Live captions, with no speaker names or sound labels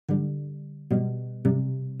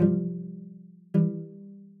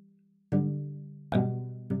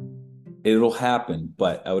it'll happen,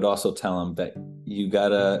 but I would also tell them that you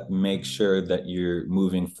gotta make sure that you're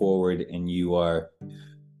moving forward and you are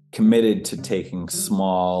committed to taking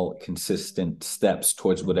small, consistent steps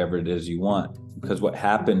towards whatever it is you want. Because what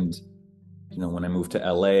happened, when I moved to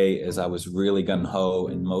LA is I was really gung ho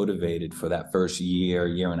and motivated for that first year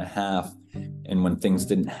and a half. And when things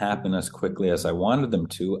didn't happen as quickly as I wanted them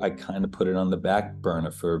to, I kind of put it on the back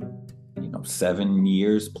burner for, 7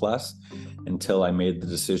 years plus until I made the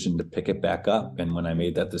decision to pick it back up. And when I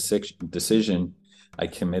made that decision, I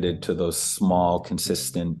committed to those small,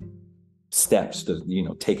 consistent steps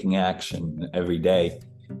to, taking action every day.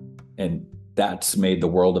 And that's made the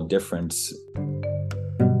world of difference.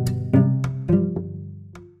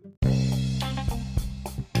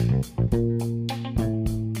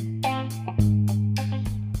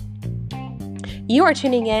 You are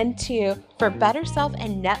tuning in to For Better Self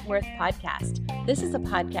and Net Worth podcast. This is a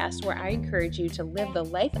podcast where I encourage you to live the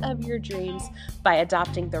life of your dreams by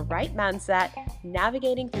adopting the right mindset,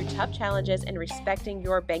 navigating through tough challenges, and respecting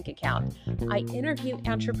your bank account. I interview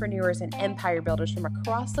entrepreneurs and empire builders from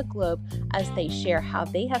across the globe as they share how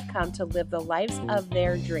they have come to live the lives of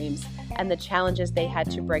their dreams and the challenges they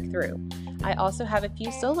had to break through. I also have a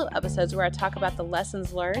few solo episodes where I talk about the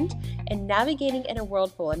lessons learned and navigating in a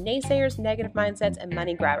world full of naysayers, negative mindsets, and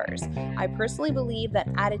money grabbers. I personally believe that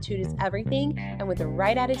attitude is everything, and with the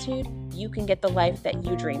right attitude, you can get the life that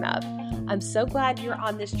you dream of. I'm so glad you're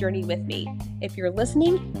on this journey with me. If you're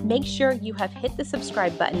listening, make sure you have hit the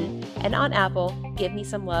subscribe button, and on Apple, give me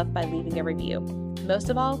some love by leaving a review. Most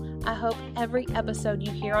of all, I hope every episode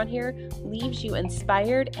you hear on here leaves you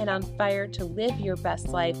inspired and on fire to live your best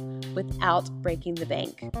life without breaking the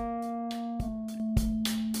bank.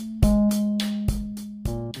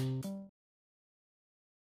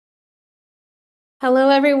 Hello,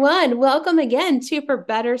 everyone. Welcome again to For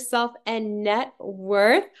Better Self and Net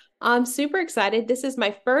Worth. I'm super excited. This is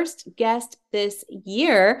my first guest this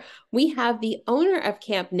year. We have the owner of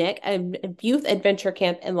Camp Nick, a youth adventure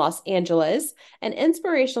camp in Los Angeles, an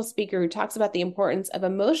inspirational speaker who talks about the importance of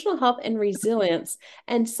emotional health and resilience,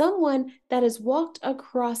 and someone that has walked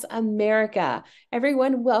across America.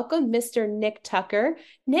 Everyone, welcome Mr. Nick Tucker.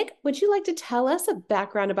 Nick, would you like to tell us a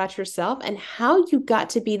background about yourself and how you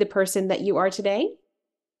got to be the person that you are today?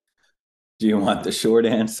 Do you want the short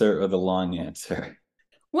answer or the long answer?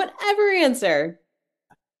 Whatever answer.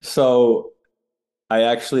 So I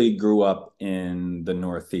actually grew up in the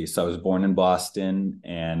Northeast. I was born in Boston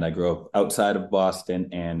and I grew up outside of Boston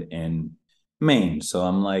and in Maine. So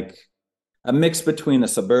I'm like a mix between a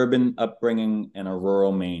suburban upbringing and a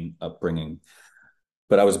rural Maine upbringing.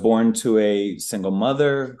 But I was born to a single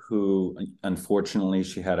mother who, unfortunately,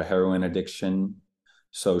 she had a heroin addiction.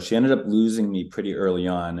 So she ended up losing me pretty early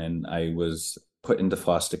on, and I was put into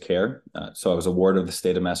foster care. So I was a ward of the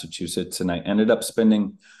state of Massachusetts, and I ended up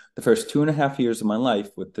spending the first 2.5 years of my life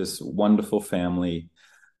with this wonderful family,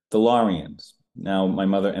 the Lorians. Now, my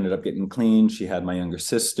mother ended up getting clean. She had my younger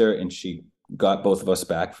sister, and she got both of us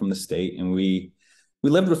back from the state, and we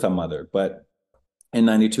lived with our mother. But in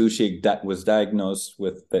 92, she was diagnosed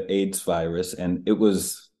with the AIDS virus, and it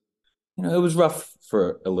was rough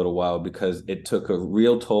for a little while because it took a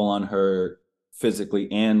real toll on her physically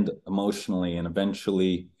and emotionally. And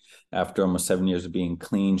eventually, after almost 7 years of being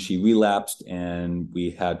clean, she relapsed and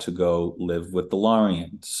we had to go live with the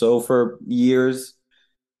Lorians. So for years,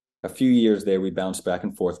 a few years there, we bounced back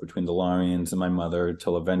and forth between the Lorians and my mother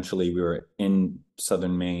until eventually we were in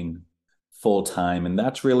Southern Maine full time. And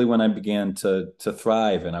that's really when I began to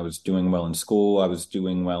thrive. And I was doing well in school. I was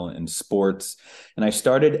doing well in sports. And I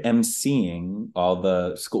started emceeing all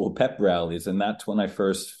the school pep rallies. And that's when I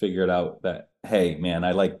first figured out that, hey, man,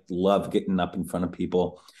 I love getting up in front of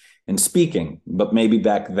people and speaking. But maybe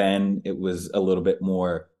back then it was a little bit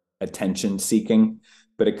more attention seeking.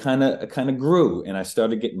 But it kind of grew. And I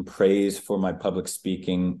started getting praise for my public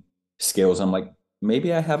speaking skills. I'm like,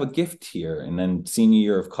 maybe I have a gift here. And then senior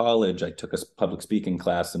year of college, I took a public speaking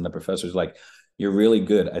class and the professor's like, you're really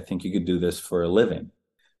good. I think you could do this for a living.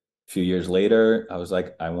 A few years later, I was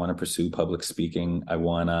like, I want to pursue public speaking. I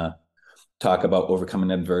want to talk about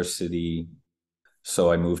overcoming adversity.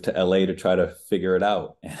 So I moved to LA to try to figure it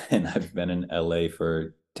out. And I've been in LA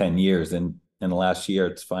for 10 years. And in the last year,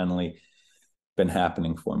 it's finally been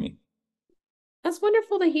happening for me. That's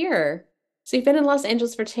wonderful to hear. So you've been in Los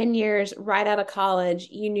Angeles for 10 years, right out of college.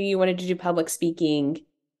 You knew you wanted to do public speaking,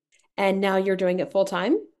 and now you're doing it full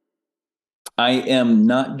time? I am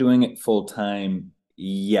not doing it full time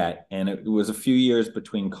yet. And it was a few years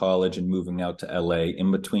between college and moving out to LA. In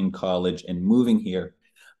between college and moving here,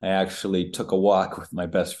 I actually took a walk with my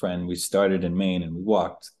best friend. We started in Maine and we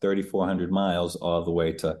walked 3,400 miles all the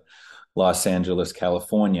way to Los Angeles,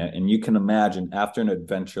 California. And you can imagine after an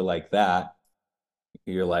adventure like that,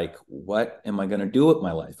 you're like, what am I going to do with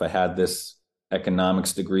my life? I had this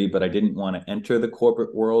economics degree, but I didn't want to enter the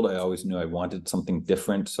corporate world. I always knew I wanted something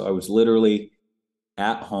different. So I was literally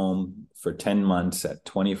at home for 10 months at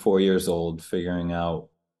 24 years old, figuring out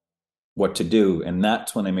what to do. And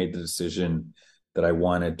that's when I made the decision that I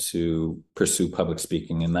wanted to pursue public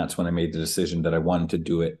speaking. And that's when I made the decision that I wanted to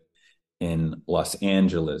do it in Los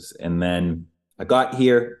Angeles. And then I got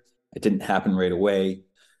here. It didn't happen right away.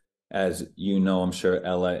 As you know, I'm sure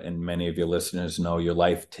Ella and many of your listeners know, your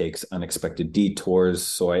life takes unexpected detours.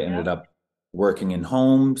 So I ended up working in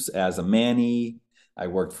homes as a Manny. I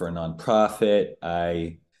worked for a nonprofit.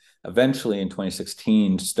 I eventually in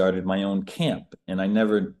 2016 started my own camp, and I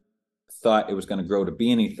never thought it was going to grow to be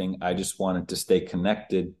anything. I just wanted to stay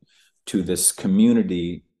connected to this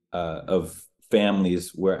community of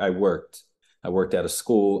families where I worked. I worked at a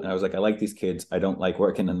school, and I was like, I like these kids. I don't like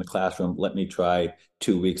working in the classroom. Let me try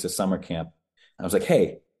 2 weeks of summer camp. I was like,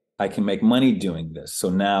 hey, I can make money doing this.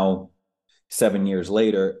 So now, 7 years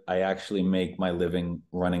later, I actually make my living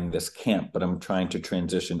running this camp, but I'm trying to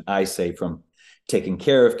transition, I say, from taking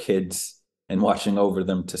care of kids and watching over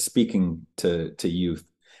them to speaking to youth.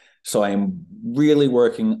 So I'm really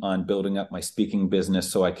working on building up my speaking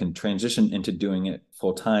business so I can transition into doing it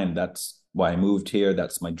full time. That's why I moved here.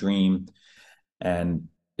 That's my dream. And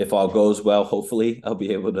if all goes well, hopefully I'll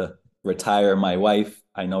be able to retire my wife.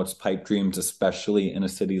 I know it's pipe dreams, especially in a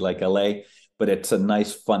city like LA, but it's a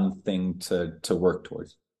nice, fun thing to work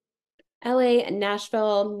towards. LA,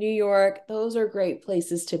 Nashville, New York, those are great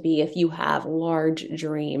places to be if you have large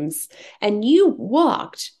dreams. And you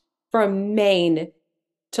walked from Maine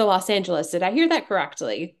to Los Angeles. Did I hear that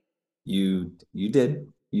correctly? You did.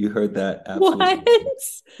 You heard that What?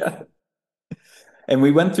 absolutely. And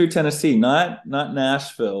we went through Tennessee, not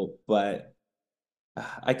Nashville, but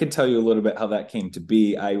I could tell you a little bit how that came to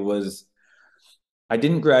be. I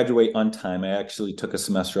didn't graduate on time. I actually took a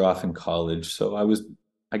semester off in college. So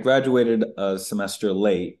I graduated a semester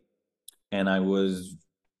late, and I was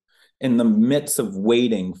in the midst of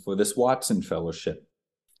waiting for this Watson fellowship.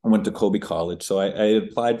 I went to Colby College. So I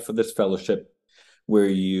applied for this fellowship where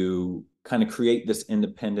you kind of create this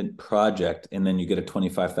independent project and then you get a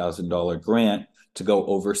 $25,000 grant to go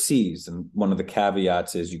overseas. And one of the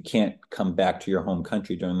caveats is you can't come back to your home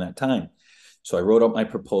country during that time. So I wrote up my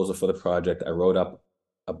proposal for the project. I wrote up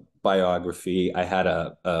a biography. I had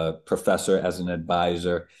a professor as an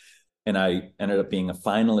advisor, and I ended up being a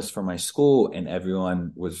finalist for my school, and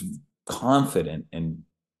everyone was confident and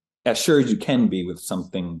as sure as you can be with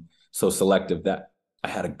something so selective that I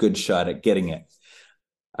had a good shot at getting it.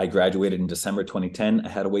 I graduated in December 2010. I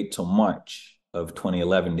had to wait till March of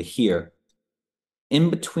 2011 to hear.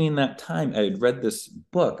 In between that time, I had read this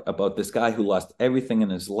book about this guy who lost everything in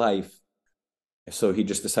his life. So he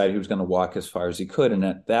just decided he was going to walk as far as he could. And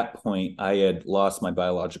at that point, I had lost my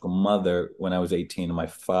biological mother when I was 18 and my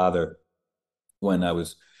father when I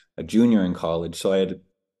was a junior in college. So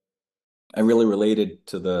I really related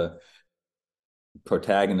to the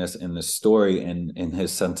protagonist in this story and in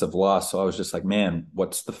his sense of loss. So I was just like, man,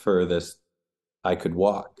 what's the furthest I could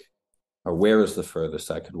walk? Or where is the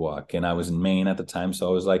furthest I could walk? And I was in Maine at the time. So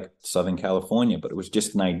I was like Southern California, but it was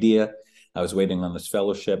just an idea. I was waiting on this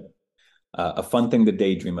fellowship, a fun thing to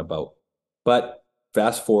daydream about. But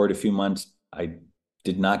fast forward a few months, I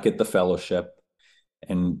did not get the fellowship.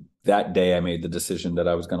 And that day I made the decision that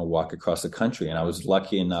I was going to walk across the country. And I was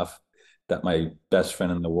lucky enough that my best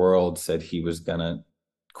friend in the world said he was going to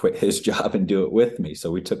quit his job and do it with me.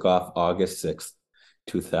 So we took off August 6th,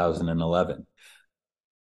 2011.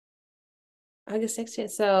 August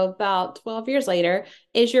 16th. So about 12 years later,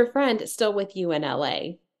 is your friend still with you in LA?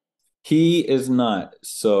 He is not.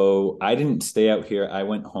 So I didn't stay out here. I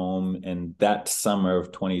went home, and that summer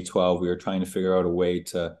of 2012, we were trying to figure out a way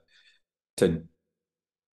to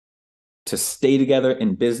to stay together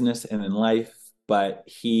in business and in life. But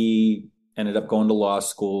he ended up going to law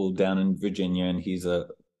school down in Virginia, and he's a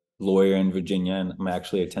lawyer in Virginia. And I'm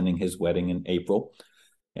actually attending his wedding in April.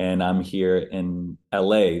 And I'm here in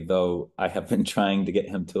LA, though I have been trying to get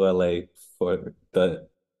him to LA for the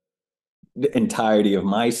entirety of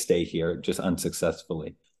my stay here, just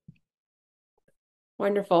unsuccessfully.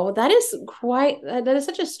 Wonderful. Well, that is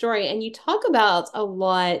such a story. And you talk about a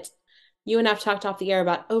lot, you and I've talked off the air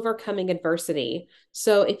about overcoming adversity.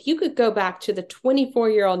 So if you could go back to the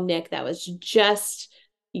 24-year-old Nick that was you just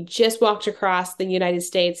walked across the United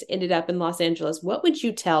States, ended up in Los Angeles, what would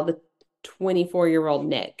you tell the 24-year-old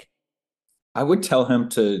Nick? I would tell him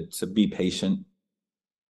to be patient,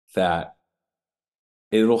 that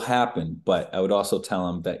it'll happen, but I would also tell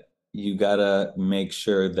him that you got to make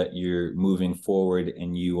sure that you're moving forward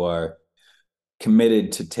and you are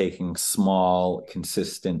committed to taking small,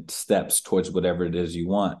 consistent steps towards whatever it is you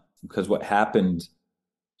want. Because what happened,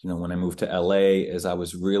 when I moved to LA is I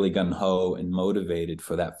was really gung ho and motivated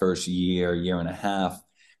for that first year and a half.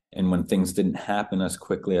 And when things didn't happen as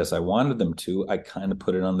quickly as I wanted them to, I kind of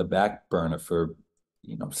put it on the back burner for,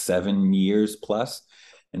 7 years plus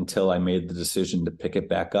until I made the decision to pick it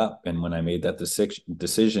back up. And when I made that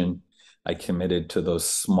decision, I committed to those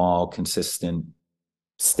small, consistent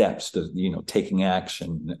steps to, taking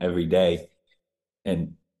action every day.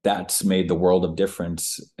 And that's made the world of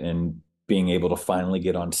difference in being able to finally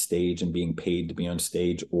get on stage and being paid to be on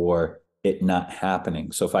stage or it not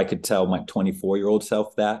happening. So if I could tell my 24-year-old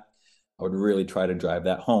self that, I would really try to drive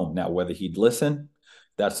that home. Now, whether he'd listen,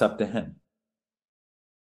 that's up to him.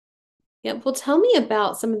 Yeah. Well, tell me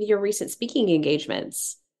about some of your recent speaking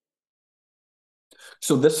engagements.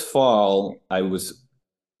 So this fall, I was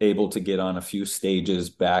able to get on a few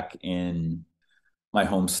stages back in my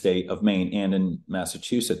home state of Maine and in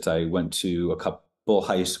Massachusetts. I went to a couple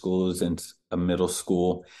high schools and a middle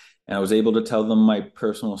school, and I was able to tell them my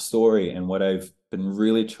personal story. And what I've been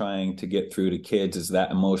really trying to get through to kids is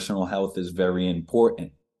that emotional health is very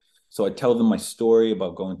important. So I tell them my story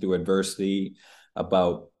about going through adversity,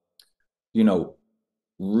 about,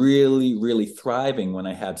 really, really thriving when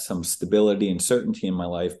I had some stability and certainty in my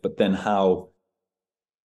life, but then how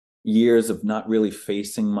years of not really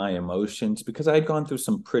facing my emotions because I had gone through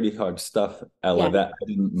some pretty hard stuff, Ella, Yeah. that I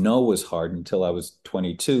didn't know was hard until I was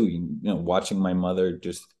 22. Watching my mother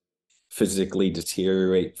just physically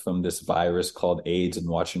deteriorate from this virus called AIDS and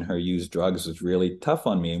watching her use drugs was really tough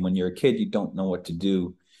on me. And when you're a kid, you don't know what to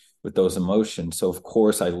do with those emotions. So of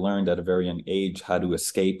course I learned at a very young age how to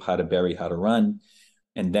escape, how to bury, how to run.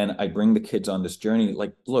 And then I bring the kids on this journey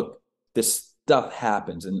like, look, this stuff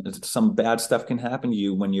happens and some bad stuff can happen to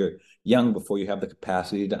you when you're young before you have the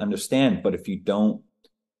capacity to understand. But if you don't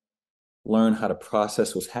learn how to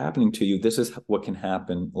process what's happening to you, this is what can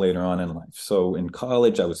happen later on in life. So in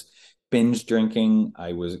college, I was binge drinking.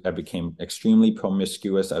 I became extremely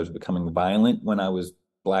promiscuous. I was becoming violent when I was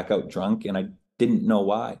blackout drunk, and I didn't know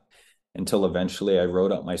why until eventually I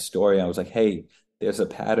wrote out my story. I was like, hey, there's a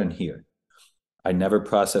pattern here. I never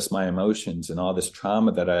processed my emotions, and all this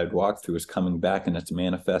trauma that I had walked through is coming back and it's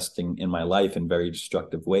manifesting in my life in very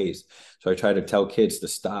destructive ways. So I try to tell kids to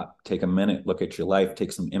stop, take a minute, look at your life,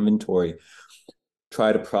 take some inventory,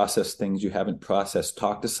 try to process things you haven't processed,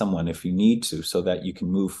 talk to someone if you need to, so that you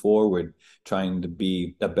can move forward trying to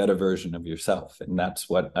be a better version of yourself. And that's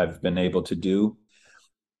what I've been able to do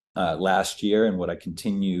last year and what I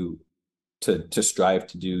continue to strive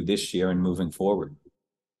to do this year and moving forward.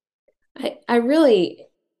 I really,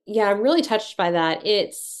 yeah, I'm really touched by that.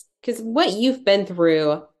 It's because what you've been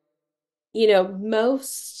through,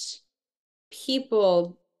 most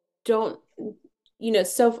people don't,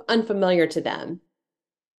 so unfamiliar to them.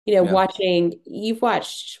 Yeah. You've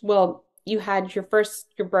watched, well, you had your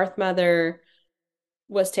birth mother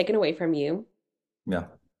was taken away from you. Yeah.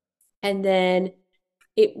 And then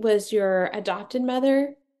it was your adopted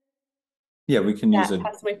mother Yeah, we can use that a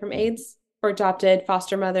passed away from AIDS or adopted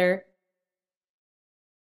foster mother.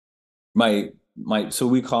 my so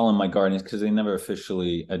we call them my guardians because they never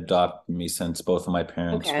officially adopted me since both of my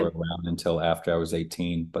parents were Okay. around until after I was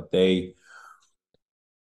 18. But they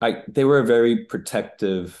were a very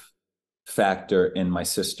protective factor in my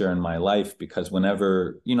sister and my life because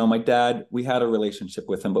whenever, my dad, we had a relationship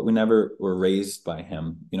with him, but we never were raised by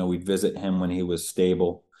him. We'd visit him when he was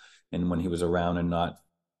stable and when he was around and not,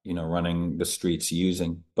 running the streets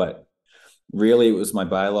using. But really, it was my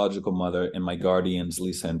biological mother and my guardians,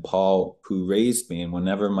 Lisa and Paul, who raised me. And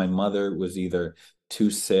whenever my mother was either too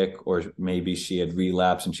sick or maybe she had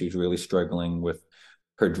relapsed and she was really struggling with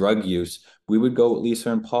her drug use, we would go with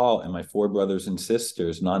Lisa and Paul and my four brothers and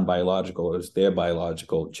sisters, non-biological. It was their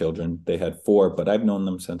biological children. They had four, but I've known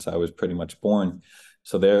them since I was pretty much born.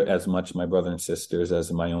 So they're as much my brother and sisters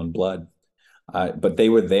as my own blood. But they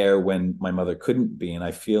were there when my mother couldn't be. And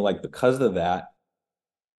I feel like because of that,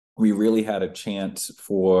 we really had a chance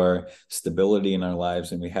for stability in our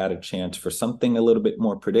lives and we had a chance for something a little bit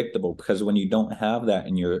more predictable because when you don't have that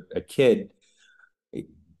and you're a kid,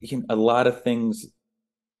 a lot of things,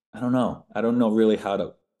 I don't know really how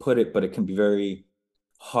to put it, but it can be very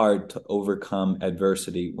hard to overcome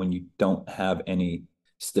adversity when you don't have any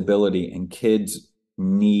stability. And kids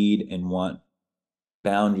need and want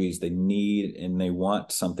boundaries. They need and they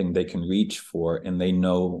want something they can reach for, and they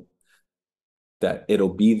know that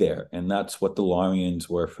it'll be there. And that's what the Lorians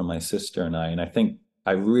were for my sister and I. And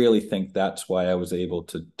I really think that's why I was able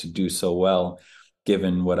to do so well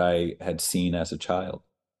given what I had seen as a child.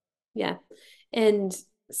 Yeah. And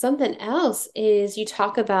something else is you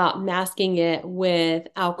talk about masking it with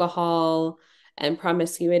alcohol and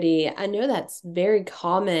promiscuity. I know that's very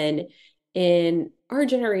common in our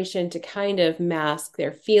generation to kind of mask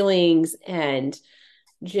their feelings and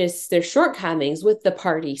just their shortcomings with the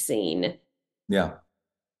party scene, Yeah.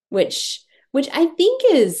 which which I think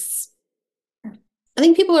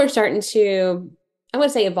people are starting to, I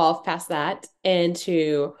would say, evolve past that and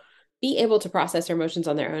to be able to process their emotions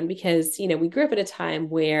on their own because, we grew up at a time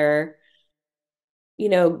where,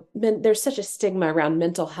 there's such a stigma around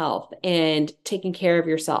mental health and taking care of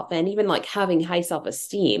yourself and even like having high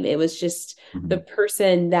self-esteem. It was just Mhm.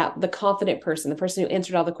 the confident person, the person who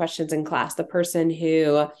answered all the questions in class, the person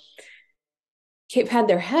who had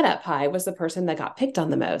their head up high was the person that got picked on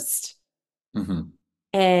the most. Mhm.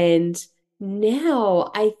 And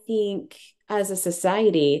now I think as a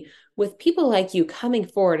society, with people like you coming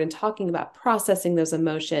forward and talking about processing those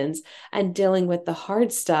emotions and dealing with the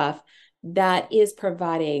hard stuff, that is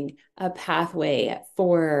providing a pathway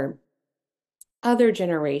for other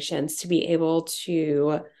generations to be able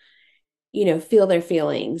to, feel their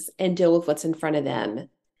feelings and deal with what's in front of them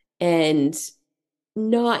and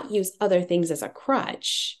not use other things as a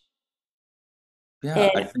crutch. Yeah,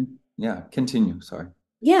 I And think, yeah, continue. Sorry.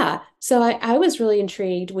 yeah, so I was really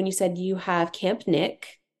intrigued when you said you have Camp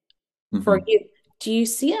Nick for Mhm. you. Do you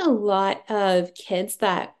see a lot of kids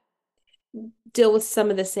that deal with some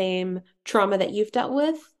of the same trauma that you've dealt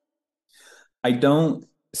with? I don't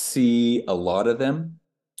see a lot of them.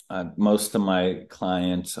 Most of my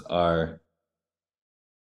clients are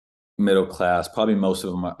middle class. Probably most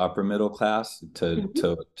of them are upper middle class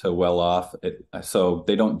Mhm. to well off. So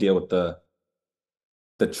they don't deal with the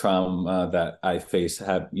trauma that I face.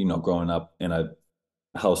 Have growing up in a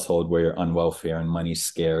household where you're on welfare and money's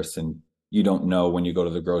scarce, and you don't know when you go to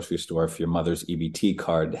the grocery store if your mother's EBT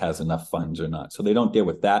card has enough funds or not. So they don't deal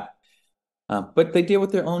with that. But they deal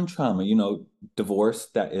with their own trauma. Divorce,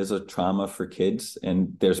 that is a trauma for kids,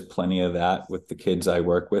 and there's plenty of that with the kids I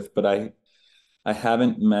work with. But I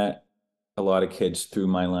haven't met a lot of kids through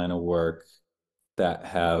my line of work that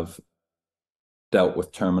have dealt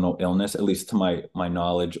with terminal illness, at least to my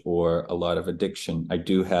knowledge, or a lot of addiction. I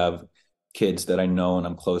do have kids that I know and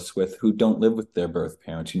I'm close with who don't live with their birth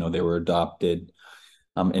parents. They were adopted,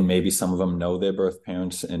 and maybe some of them know their birth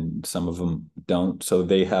parents and some of them don't. So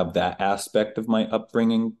they have that aspect of my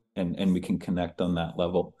upbringing, and we can connect on that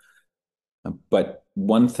level. But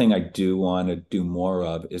one thing I do want to do more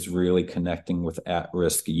of is really connecting with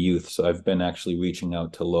at-risk youth. So I've been actually reaching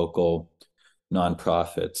out to local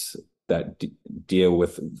nonprofits that deal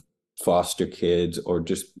with foster kids or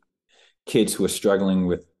just kids who are struggling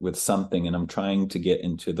with something, and I'm trying to get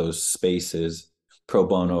into those spaces pro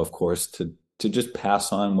bono, of course, to just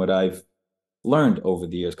pass on what I've learned over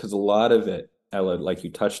the years, because a lot of it, Ella, like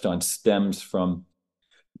you touched on, stems from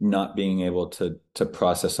not being able to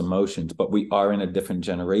process emotions. But we are in a different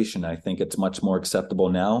generation. I think it's much more acceptable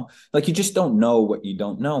now. Like, you just don't know what you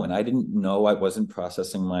don't know, and I didn't know I wasn't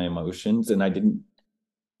processing my emotions, and I didn't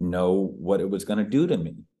know what it was going to do to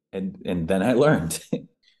me, and then I learned.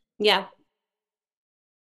 Yeah.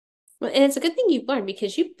 Well, and it's a good thing you've learned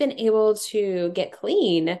because you've been able to get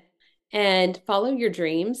clean and follow your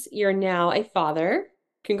dreams. You're now a father. I am.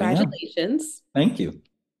 Congratulations. Thank you.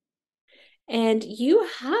 And you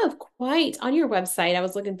have quite on your website, I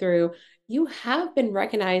was looking through, you have been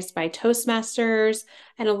recognized by Toastmasters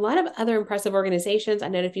and a lot of other impressive organizations. I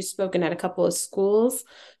know if you've spoken at a couple of schools.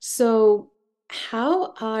 So,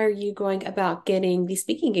 how are you going about getting these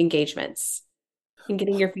speaking engagements and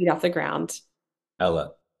getting your feet off the ground?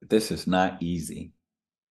 Ella, this is not easy,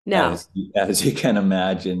 No. as you can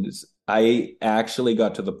imagine. I actually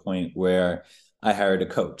got to the point where I hired a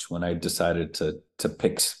coach when I decided to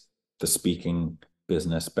pick the speaking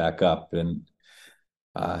business back up. And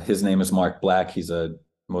his name is Mark Black. He's a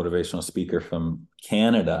motivational speaker from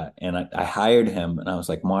Canada. And I hired him, and I was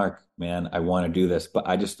like, Mark, man, I want to do this, but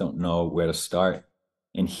I just don't know where to start.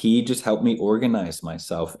 And he just helped me organize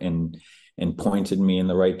myself and pointed me in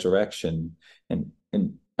the right direction. And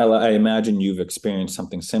Ella, I imagine you've experienced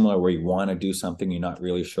something similar where you want to do something, you're not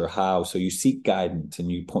really sure how. So you seek guidance,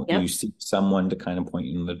 and you Yep. seek someone to kind of point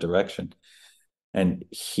you in the direction. And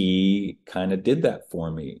he kind of did that for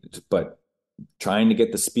me. But trying to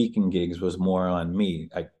get the speaking gigs was more on me.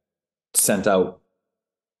 I sent out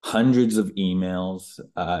hundreds of emails,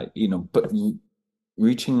 but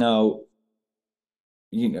reaching out,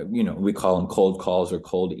 we call them cold calls or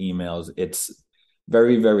cold emails. It's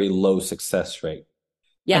very, very low success rate.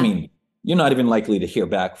 I Yeah. mean, you're not even likely to hear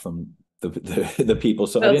back from the people.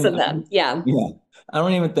 So Most of them. Yeah. yeah, I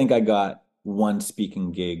don't even think I got one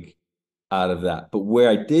speaking gig out of that. But where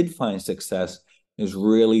I did find success is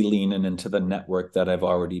really leaning into the network that I've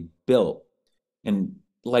already built. And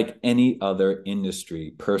like any other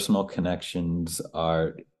industry, personal connections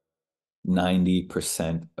are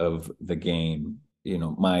 90% of the game.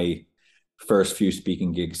 My first few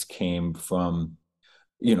speaking gigs came from,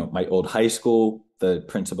 my old high school. The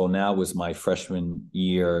principal now was my freshman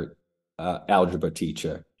year algebra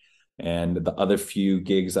teacher. And the other few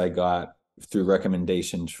gigs I got through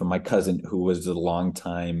recommendations from my cousin, who was a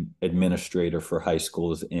longtime administrator for high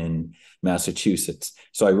schools in Massachusetts.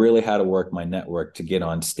 So I really had to work my network to get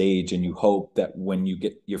on stage. And you hope that when you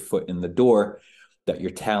get your foot in the door, that you're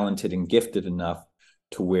talented and gifted enough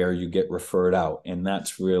to where you get referred out. And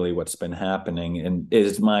that's really what's been happening. And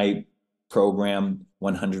is my program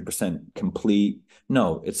 100% complete?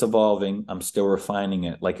 No, it's evolving. I'm still refining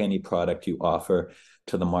it. Like any product you offer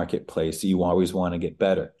to the marketplace, you always want to get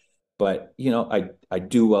better. But I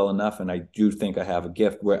do well enough, and I do think I have a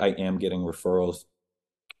gift where I am getting referrals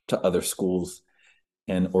to other schools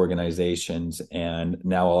and organizations, and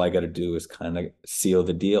now all I got to do is kind of seal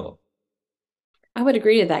the deal. I would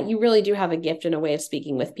agree to that. You really do have a gift and a way of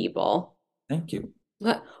speaking with people. Thank you.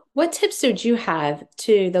 What tips would you have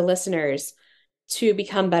to the listeners to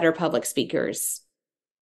become better public speakers?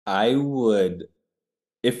 I would,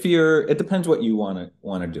 if you're, it depends what you want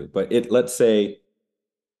to do, but let's say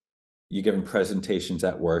you're giving presentations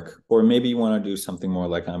at work, or maybe you want to do something more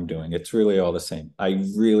like I'm doing. It's really all the same. I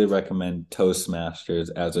really recommend Toastmasters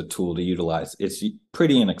as a tool to utilize. It's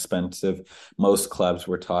pretty inexpensive. Most clubs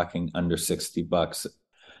we're talking under $60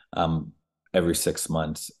 every 6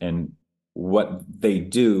 months. And what they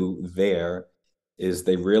do there is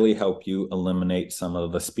they really help you eliminate some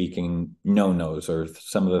of the speaking no-nos, or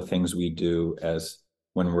some of the things we do as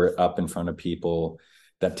when we're up in front of people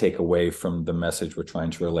that take away from the message we're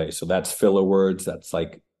trying to relay. So that's filler words. That's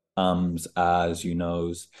like ahs, you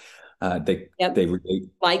knows. They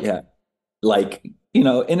really like, yeah, like,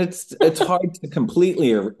 and it's hard to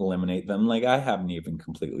completely eliminate them. Like I haven't even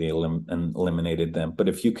completely eliminated them, but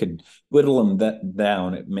if you could whittle them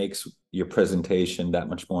down, it makes your presentation that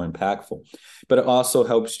much more impactful. But it also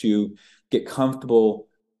helps you get comfortable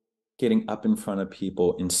getting up in front of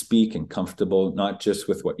people and speaking, comfortable not just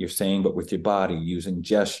with what you're saying, but with your body, using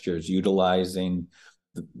gestures, utilizing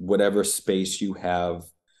whatever space you have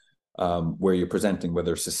where you're presenting,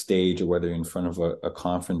 whether it's a stage or whether you're in front of a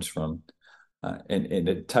conference room. And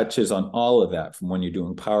it touches on all of that, from when you're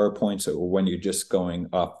doing PowerPoints or when you're just going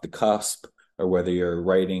off the cusp, or whether you're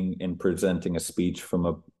writing and presenting a speech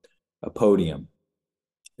from a podium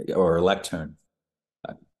or a lectern.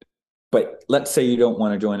 But let's say you don't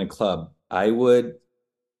want to join a club. I would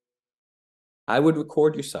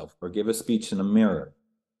record yourself or give a speech in a mirror,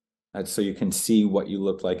 so you can see what you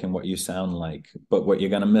look like and what you sound like. But what you're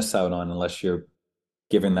going to miss out on, unless you're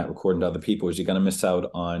giving that recording to other people, is you're going to miss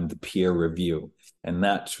out on the peer review. And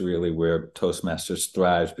that's really where Toastmasters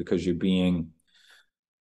thrives, because you're being,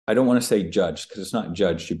 I don't want to say judged, because it's not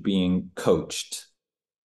judged, you're being coached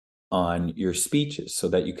on your speeches so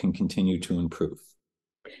that you can continue to improve.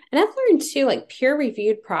 And I've learned too, like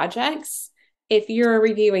peer-reviewed projects, if you're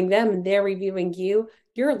reviewing them and they're reviewing you,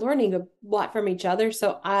 you're learning a lot from each other.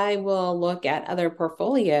 So I will look at other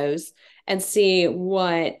portfolios and see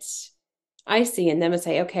what I see in them and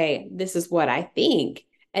say, okay, this is what I think.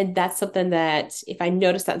 And that's something that if I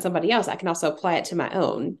notice that in somebody else, I can also apply it to my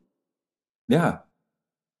own. Yeah,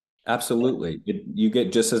 absolutely. You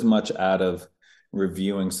get just as much out of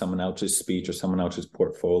reviewing someone else's speech or someone else's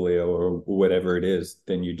portfolio or whatever it is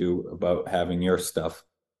than you do about having your stuff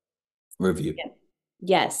reviewed. Yeah.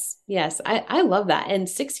 Yes. I love that. And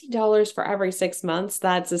 $60 for every 6 months,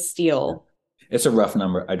 that's a steal. It's a rough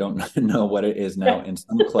number. I don't know what it is now. In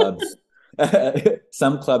some clubs,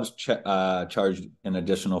 some clubs charge an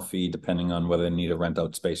additional fee depending on whether they need to rent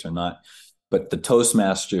out space or not. But the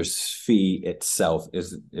Toastmasters fee itself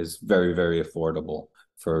is very, very affordable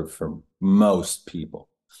for most people.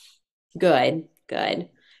 Good.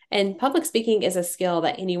 And public speaking is a skill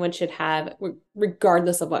that anyone should have,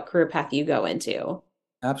 regardless of what career path you go into.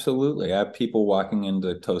 Absolutely. I have people walking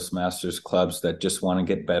into Toastmasters clubs that just want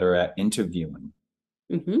to get better at interviewing.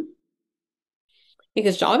 Mm-hmm.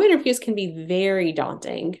 Because job interviews can be very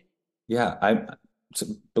daunting. Yeah,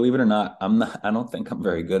 believe it or not, I don't think I'm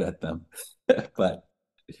very good at them, but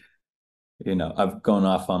I've gone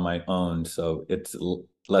off on my own, so it's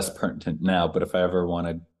less pertinent now. But if I ever want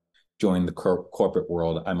to join the corporate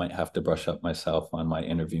world, I might have to brush up myself on my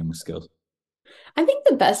interviewing skills. I think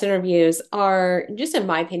the best interviews are, just in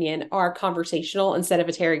my opinion, are conversational instead of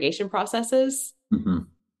interrogation processes. Hmm.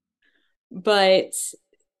 But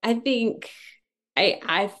I think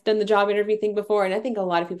I've done the job interview thing before, and I think a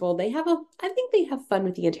lot of people I think they have fun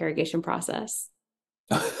with the interrogation process.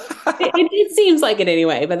 It seems like it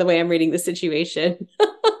anyway, by the way I'm reading the situation.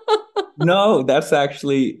 No, that's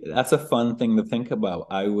a fun thing to think about.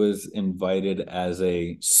 I was invited as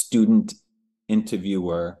a student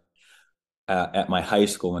interviewer at my high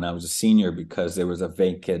school when I was a senior because there was a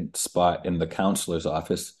vacant spot in the counselor's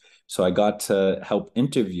office. So I got to help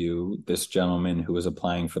interview this gentleman who was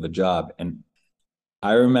applying for the job. And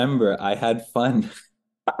I remember I had fun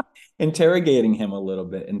interrogating him a little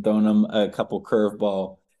bit and throwing him a couple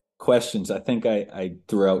curveball questions. I think I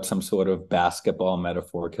threw out some sort of basketball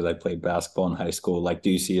metaphor because I played basketball in high school. Like, do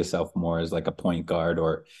you see yourself more as like a point guard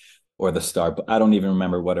or the star? But I don't even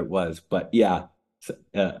remember what it was. But yeah,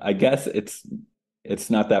 I guess it's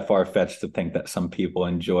not that far fetched to think that some people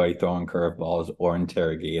enjoy throwing curveballs or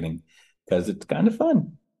interrogating because it's kind of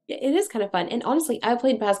fun. It is kind of fun. And honestly, I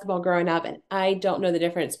played basketball growing up, and I don't know the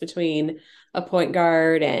difference between a point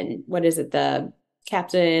guard and what is it, the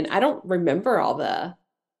captain. I don't remember all the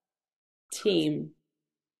team.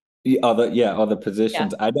 Other Yeah.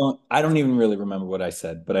 positions. I don't even really remember what I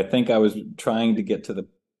said, but I think I was trying to get to the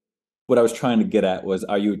what I was trying to get at was,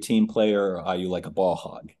 are you a team player or are you like a ball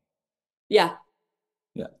hog? Yeah.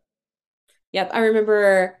 Yeah. Yep. I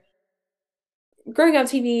remember growing up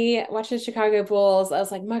TV, watching the Chicago Bulls. I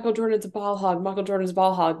was like, Michael Jordan's a ball hog. Michael Jordan's a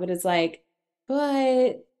ball hog. But it's like,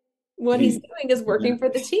 but what he's He- doing is yeah. working for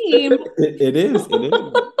the team. It is. It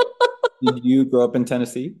is. Did you grow up in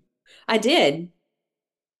Tennessee? I did.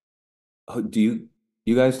 Oh, you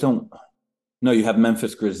guys don't no, you have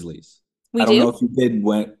Memphis Grizzlies. We I don't know do. if you did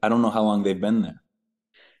when I don't know how long they've been there.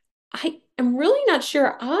 I am really not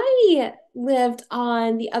sure. I lived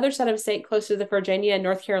on the other side of the state, close to the Virginia and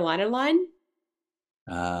North Carolina line.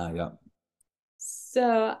 Yeah.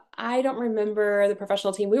 So I don't remember the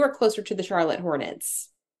professional team. We were closer to the Charlotte Hornets.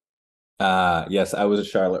 Yes, I was a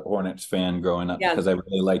Charlotte Hornets fan growing up Yeah. because I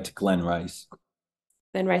really liked Glenn Rice.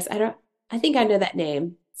 Ben Rice. I think I know that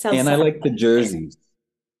name. Sounds And I so like the familiar. jerseys.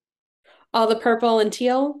 All the purple and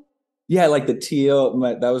teal. Yeah, like the teal.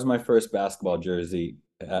 That was my first basketball jersey,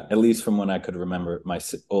 at least from when I could remember. My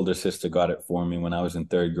older sister got it for me when I was in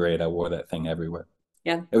third grade. I wore that thing everywhere.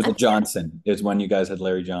 Yeah. It was a Johnson. It was when you guys had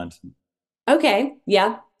Larry Johnson. Okay.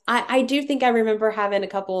 Yeah. I do think I remember having a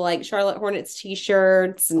couple like Charlotte Hornets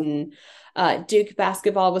t-shirts, and Duke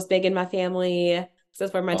basketball was big in my family. So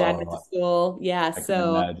that's where my dad went to Oh, school. Yeah. I can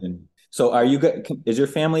So, imagine. So, are you good? Is your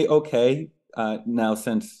family okay now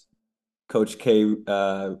since Coach K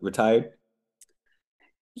retired?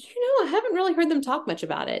 I haven't really heard them talk much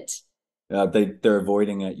about it. They're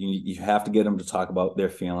avoiding it. You have to get them to talk about their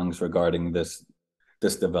feelings regarding this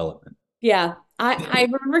development. Yeah. I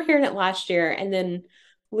remember hearing it last year, and then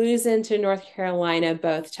losing to North Carolina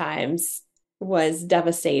both times was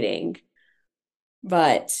devastating.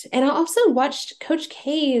 And I also watched Coach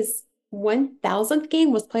K's 1000th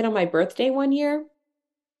game was played on my birthday one year,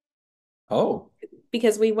 Oh,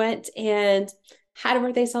 because we went and had a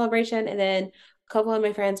birthday celebration, and then a couple of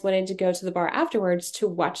my friends wanted to go to the bar afterwards to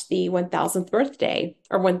watch the 1000th birthday,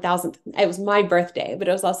 or 1000th. It was my birthday, but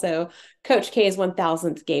it was also Coach K's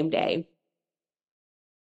 1000th game day.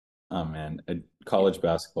 oh man, college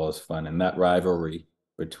basketball is fun, and that rivalry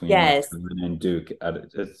between North Yes. Carolina and Duke,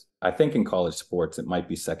 I think in college sports it might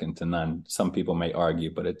be second to none. Some people may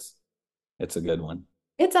argue, but it's a good one.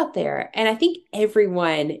 It's up there. And I think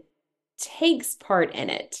everyone takes part in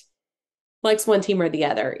it, likes one team or the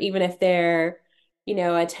other, even if they're,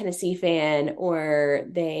 a Tennessee fan, or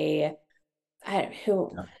Yeah.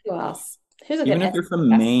 who else? Who's a good Even if you're from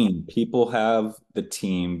SC? Maine, people have the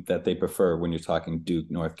team that they prefer when you're talking Duke,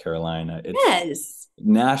 North Carolina. It's Yes.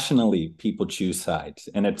 nationally people choose sides,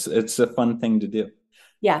 and it's a fun thing to do.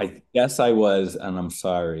 Yeah. I guess I was, and I'm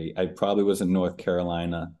sorry, I probably was a North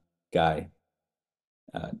Carolina guy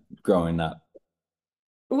uh, growing up.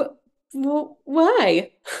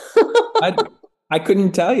 Why? I I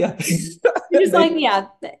couldn't tell you. You're just like, They, yeah.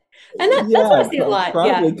 And that's what yeah, I see a lot. Yeah.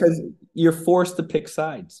 probably because you're forced to pick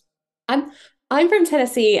sides. I'm I'm from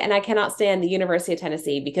Tennessee, and I cannot stand the University of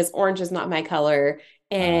Tennessee because orange is not my color.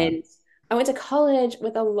 Uh, And I went to college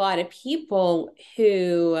with a lot of people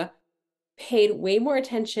who paid way more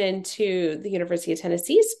attention to the University of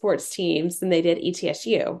Tennessee sports teams than they did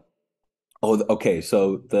ETSU. oh, okay.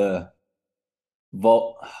 So the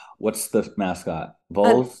Vol, what's the mascot? Um,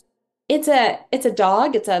 Vols? it's a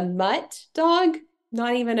dog, it's a mutt dog,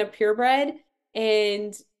 not even a purebred.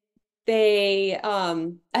 And they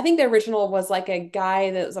I think the original was like a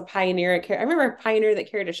guy that was a pioneer I remember a pioneer that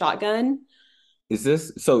carried a shotgun. Is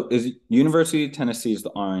University of Tennessee is the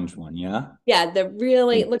orange one, yeah? Yeah, the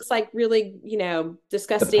really, And it looks like really, the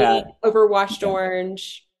disgusting, Pat, overwashed yeah.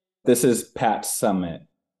 orange. This is Pat Summit.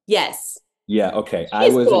 Yes, Yeah, okay.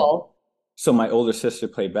 she's cool. So my older sister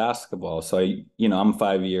played basketball. So I'm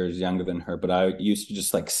 5 years younger than her, but I used to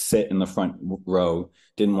just like sit in the front row,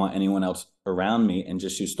 didn't want anyone else around me, and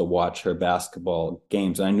just used to watch her basketball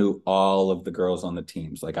games. I knew all of the girls on the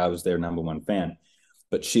teams. Like I was their number one fan.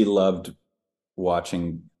 But she loved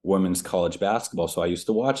watching women's college basketball. So I used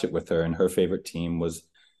to watch it with her, and her favorite team was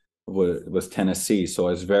Tennessee. So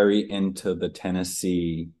I was very into the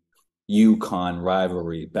Tennessee UConn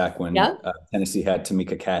rivalry back when Yep. Tennessee had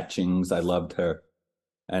Tamika Catchings. I loved her,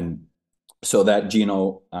 and so that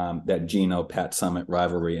Geno Pat Summit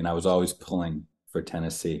rivalry, and I was always pulling for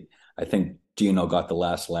Tennessee. I think Geno got the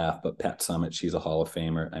last laugh, but Pat Summit, she's a Hall of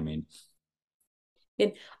Famer. I mean,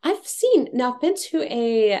 And I've been to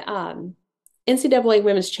a NCAA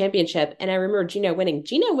women's championship, and I remember Gino winning.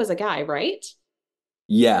 Gino was a guy, right?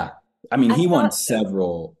 yeah, I mean I he won thought so.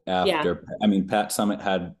 several Yeah. after. I mean Pat Summit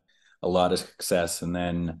had a lot of success, and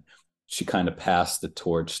then she kind of passed the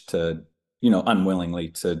torch to unwillingly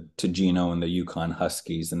to Geno and the UConn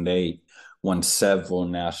Huskies, and they won several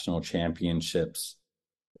national championships.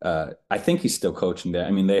 I think he's still coaching there.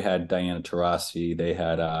 I mean, they had Diana Taurasi, they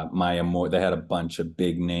had Maya Moore, they had a bunch of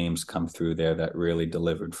big names come through there that really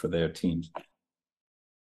delivered for their teams.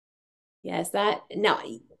 Yes, that now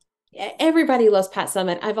everybody loves Pat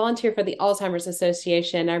Summitt. I volunteer for the Alzheimer's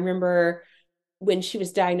Association. I remember when she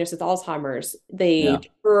was diagnosed with Alzheimer's, the Yeah.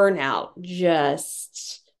 turnout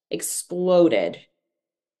just exploded.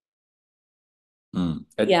 Mm.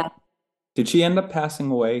 Yeah, Did she end up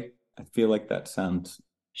passing away? I feel like that sounds,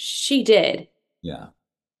 she did yeah.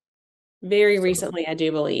 very So, recently, I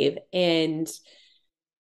do believe. And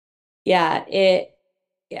yeah,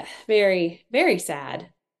 yeah, very, very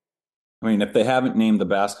sad. I mean, if they haven't named the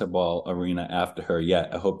basketball arena after her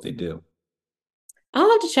yet, I hope they do. I'll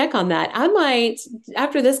have to check on that. I might,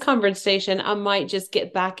 after this conversation, I might just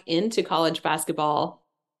get back into college basketball.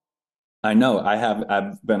 I know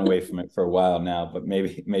I've been away from it for a while now, but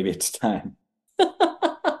maybe it's time.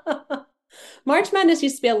 March Madness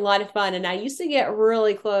used to be a lot of fun, and I used to get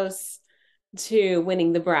really close to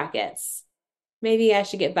winning the brackets. Maybe I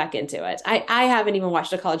should get back into it. I haven't even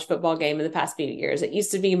watched a college football game in the past few years. It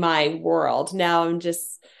used to be my world. Now I'm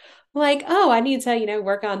just like, oh, I need to,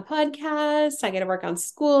 work on podcasts. I got to work on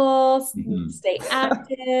school, Mhm. stay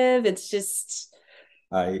active. It's just,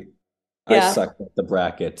 I I yeah. suck at the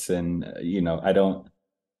brackets, and I don't.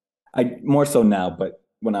 I more so now, but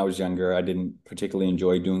when I was younger, I didn't particularly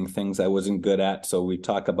enjoy doing things I wasn't good at. So we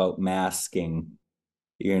talk about masking.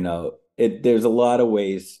 There's a lot of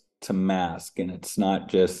ways to mask, and it's not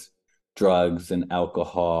just drugs and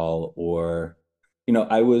alcohol or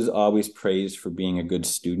I was always praised for being a good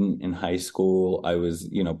student in high school. I was,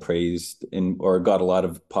 praised or got a lot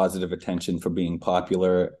of positive attention for being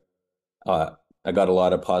popular. Uh, I got a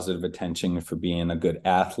lot of positive attention for being a good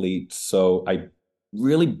athlete. So I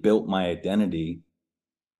really built my identity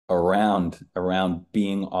around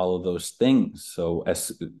being all of those things. So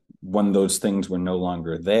as when those things were no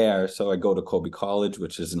longer there, so I go to Colby College,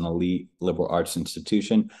 which is an elite liberal arts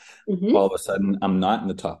institution. All Hmm. of a sudden, I'm not in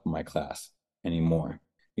the top of my class anymore.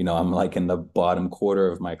 I'm like in the bottom quarter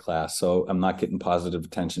of my class, so I'm not getting positive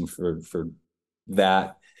attention for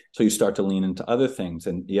that. So you start to lean into other things.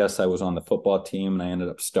 And yes, I was on the football team, and I ended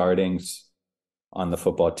up starting on the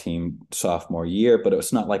football team sophomore year, but it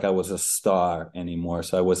was not like I was a star anymore.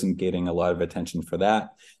 So I wasn't getting a lot of attention for that.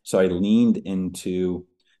 So I leaned into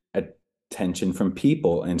attention from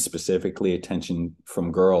people and specifically attention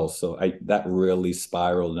from girls. So that really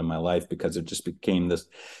spiraled in my life because it just became this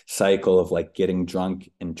cycle of like getting drunk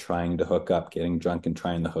and trying to hook up, getting drunk and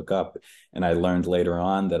trying to hook up. And I learned later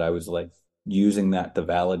on that I was like using that to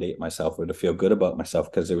validate myself or to feel good about myself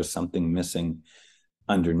because there was something missing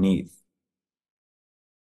underneath.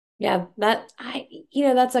 Yeah,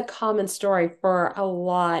 that's a common story for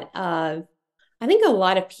I think a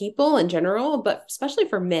lot of people in general, but especially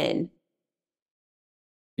for men.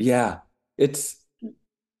 Yeah, it's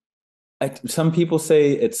some people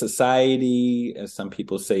say it's society, and some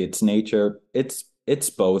people say it's nature. It's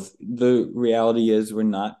both. The reality is we're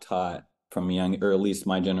not taught from young, or at least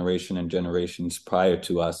my generation and generations prior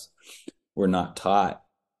to us, we're not taught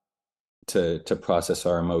to process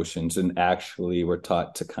our emotions, and actually we're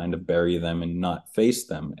taught to kind of bury them and not face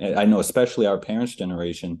them. And I know, especially our parents'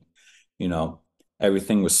 generation, you know,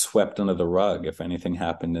 everything was swept under the rug. If anything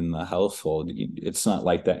happened in the household, it's not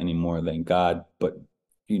like that anymore, thank God. But,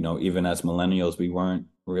 even as millennials, we weren't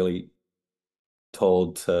really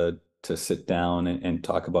told to sit down and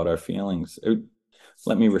talk about our feelings.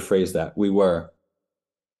 Let me rephrase that. We were,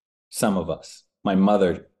 some of us. My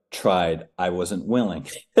mother tried. I wasn't willing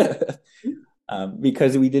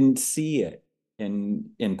because we didn't see it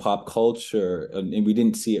in pop culture, and we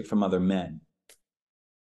didn't see it from other men.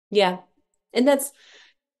 Yeah. And that's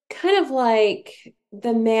kind of like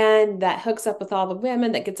the man that hooks up with all the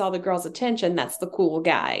women, that gets all the girls' attention. That's the cool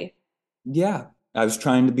guy. Yeah, I was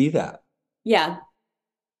trying to be that. Yeah.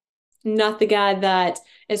 Not the guy that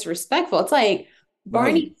is respectful. It's like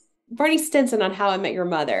Right. Barney Stinson on How I Met Your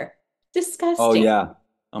Mother. Oh Disgusting. yeah.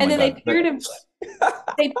 Oh And my then God. they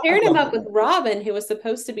I paired him love up with Robin, who was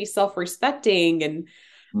supposed to be self-respecting. And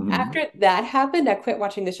Mhm. after that happened, I quit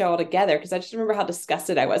watching the show altogether because I just remember how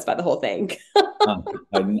disgusted I was by the whole thing. Um,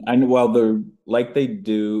 well, like they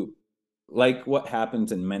do, like what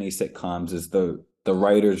happens in many sitcoms is the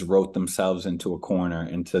writers wrote themselves into a corner,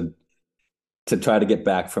 and to try to get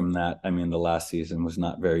back from that. I mean, the last season was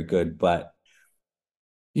not very good, but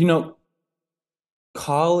you know,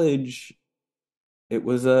 college, it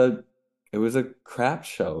was a it was a crap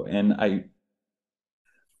show, and I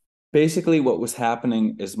basically what was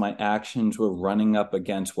happening is my actions were running up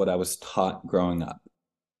against what I was taught growing up.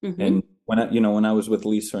 Hmm. And when I was with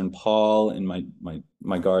Lisa and Paul and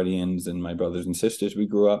my guardians and my brothers and sisters, we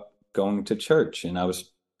grew up going to church, and I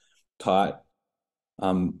was taught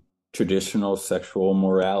um, traditional sexual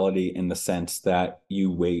morality in the sense that you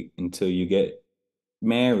wait until you get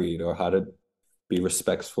married, or how to be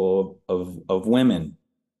respectful of women.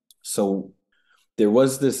 So there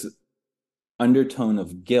was this undertone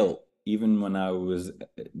of guilt even when I was,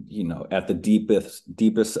 at the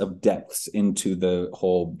deepest of depths into the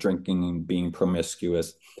whole drinking and being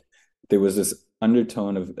promiscuous. There was this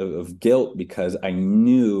undertone of guilt because I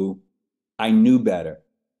knew better.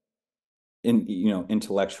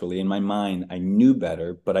 Intellectually in my mind, I knew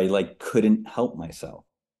better, but I like couldn't help myself.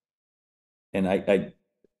 And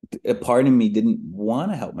a part of me didn't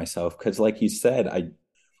want to help myself because, like you said,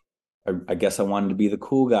 I guess I wanted to be the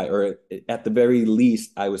cool guy, or at the very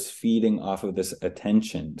least, I was feeding off of this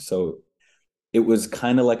attention. So it was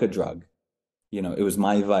kind of like a drug. It was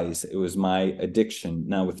my vice, it was my addiction.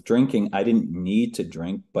 Now, with drinking, I didn't need to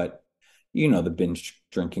drink, but the binge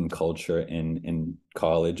drinking culture in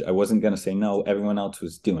college, I wasn't going to say no. Everyone else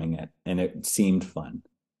was doing it, and it seemed fun.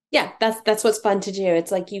 Yeah, that's what's fun to do.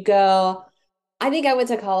 It's like you go, I think I went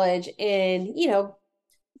to college in,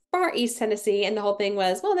 far East Tennessee, and the whole thing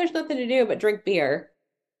was, well, there's nothing to do but drink beer.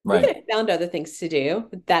 You could Right. have found other things to do.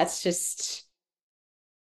 But that's just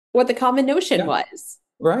what the common notion Yeah. was.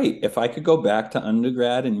 Right. If I could go back to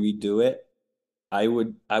undergrad and redo it, I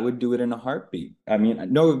would do it in a heartbeat. I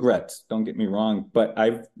mean, no regrets, don't get me wrong, but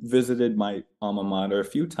I've visited my alma mater a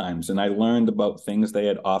few times, and I learned about things they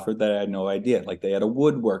had offered that I had no idea. Like they had a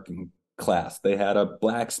woodworking class, they had a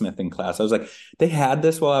blacksmithing class. I was like, they had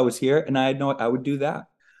this while I was here, and I had no I would do that.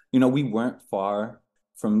 We weren't far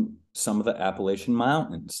from some of the Appalachian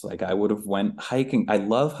Mountains. Like I would have went hiking. I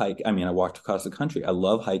love hiking. I mean, I walked across the country. I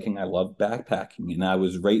love hiking. I love backpacking, and I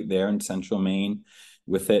was right there in central Maine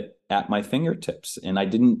with it at my fingertips, and I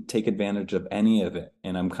didn't take advantage of any of it,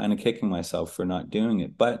 and I'm kind of kicking myself for not doing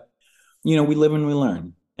it. But we live and we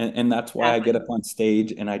learn, and that's why I get Exactly. up on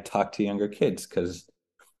stage and I talk to younger kids, because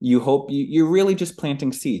you hope you're really just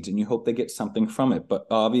planting seeds, and you hope they get something from it. But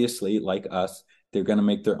obviously, like us, they're going to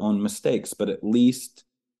make their own mistakes, but at least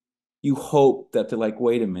you hope that they're like,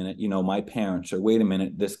 wait a minute, my parents, or wait a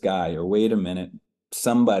minute, this guy, or wait a minute,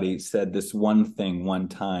 somebody said this one thing one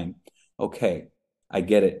time. Okay, I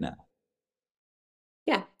get it now.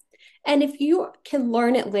 Yeah. And if you can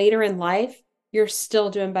learn it later in life, you're still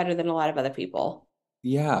doing better than a lot of other people.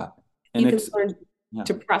 Yeah. And You can it's, learn yeah.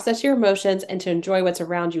 to process your emotions and to enjoy what's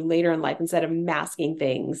around you later in life instead of masking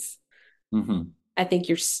things. Hmm. I think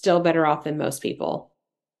you're still better off than most people.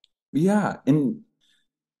 Yeah. And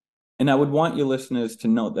I would want your listeners to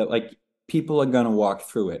know that, like, people are going to walk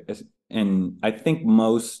through it. And I think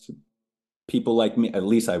most people like me, at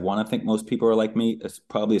least I want to think most people are like me,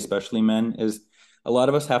 probably especially men, is a lot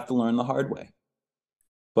of us have to learn the hard way.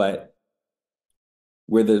 But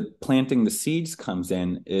where the planting the seeds comes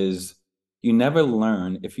in is you never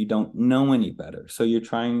learn if you don't know any better. So you're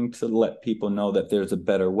trying to let people know that there's a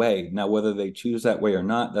better way. Now, whether they choose that way or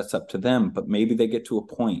not, that's up to them. But maybe they get to a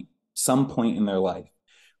point, some point in their life,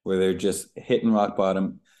 where they're just hitting rock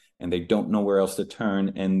bottom and they don't know where else to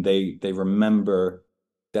turn. And they remember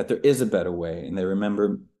that there is a better way. And they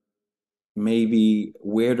remember maybe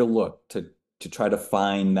where to look to try to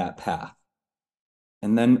find that path.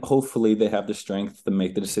 And then hopefully they have the strength to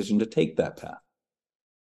make the decision to take that path.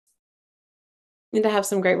 And to have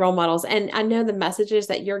some great role models. And I know the messages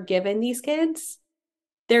that you're giving these kids,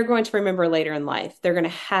 they're going to remember later in life. They're going to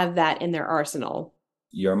have that in their arsenal.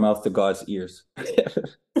 Your mouth to God's ears.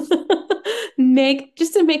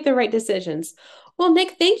 To make the right decisions. Well,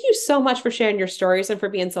 Nick, thank you so much for sharing your stories and for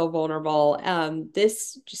being so vulnerable.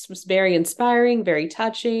 This just was very inspiring, very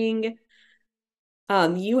touching.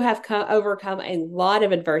 You have overcome a lot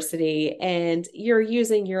of adversity, and you're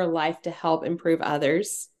using your life to help improve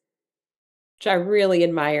others, which I really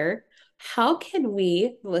admire. How can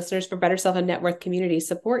we, the listeners for Better Self and Net Worth community,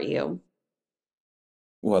 support you?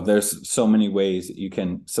 Well, there's so many ways that you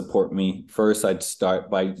can support me. First, I'd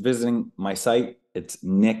start by visiting my site. It's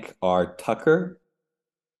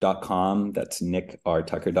nickrtucker.com. That's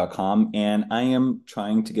nickrtucker.com. And I am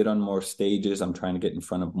trying to get on more stages. I'm trying to get in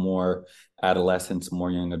front of more adolescents,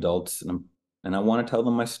 more young adults. And I want to tell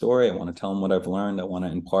them my story. I want to tell them what I've learned. I want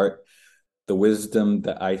to impart the wisdom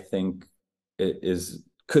that I think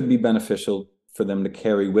could be beneficial for them to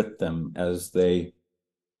carry with them as they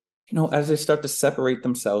start to separate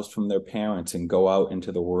themselves from their parents and go out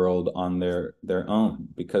into the world on their own,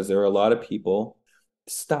 because there are a lot of people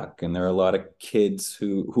stuck, and there are a lot of kids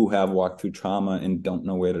who have walked through trauma and don't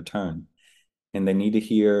know where to turn. And they need to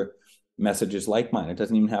hear messages like mine. It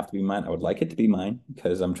doesn't even have to be mine. I would like it to be mine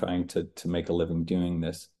because I'm trying to make a living doing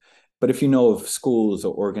this. But if you know of schools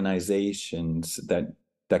or organizations that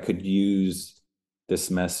could use this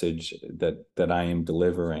message that I am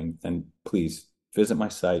delivering, then please visit my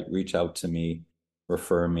site, reach out to me,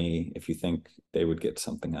 refer me if you think they would get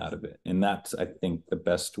something out of it. And that's, I think, the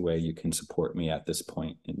best way you can support me at this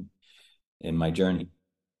point in my journey.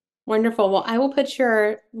 Wonderful. Well, I will put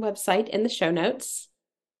your website in the show notes.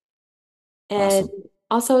 And awesome.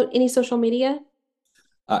 Also, any social media?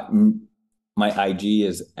 My IG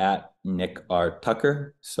is at Nick R.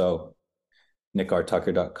 Tucker. So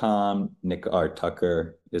nickrtucker.com. Nick R.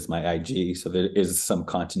 Tucker is my IG. So there is some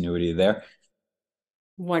continuity there.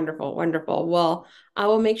 Wonderful. Wonderful. Well, I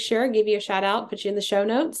will make sure, give you a shout out, put you in the show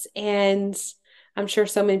notes. And I'm sure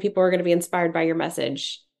so many people are going to be inspired by your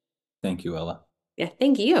message. Thank you, Ella. Yeah,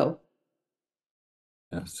 thank you.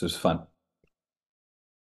 Yeah, this was fun.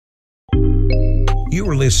 You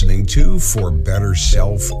are listening to For Better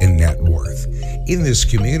Self and Net Worth. In this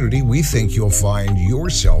community, we think you'll find your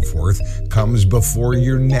self-worth comes before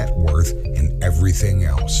your net worth and everything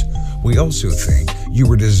else. We also think you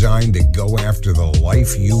were designed to go after the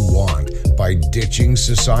life you want by ditching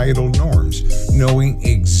societal norms, knowing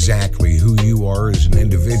exactly who you are as an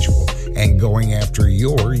individual, and going after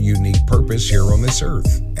your unique purpose here on this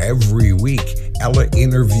earth. Every week, Ella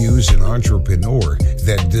interviews an entrepreneur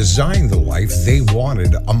that designed the life they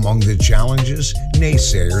wanted among the challenges,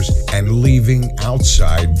 naysayers, and leaving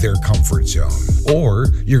outside their comfort zone. Or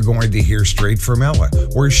you're going to hear straight from Ella,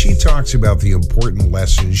 where she talks about the important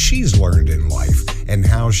lessons she's learned in life and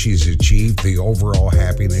how she's achieved the overall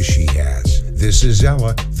happiness she has. This is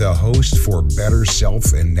Ella, the host for Better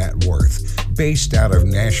Self and Net Worth. Based out of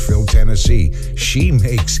Nashville, Tennessee, she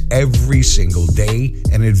makes every single day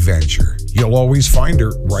an adventure. You'll always find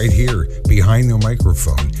her right here behind the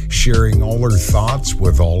microphone, sharing all her thoughts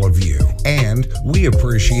with all of you. And we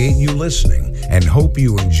appreciate you listening and hope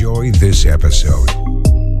you enjoy this episode.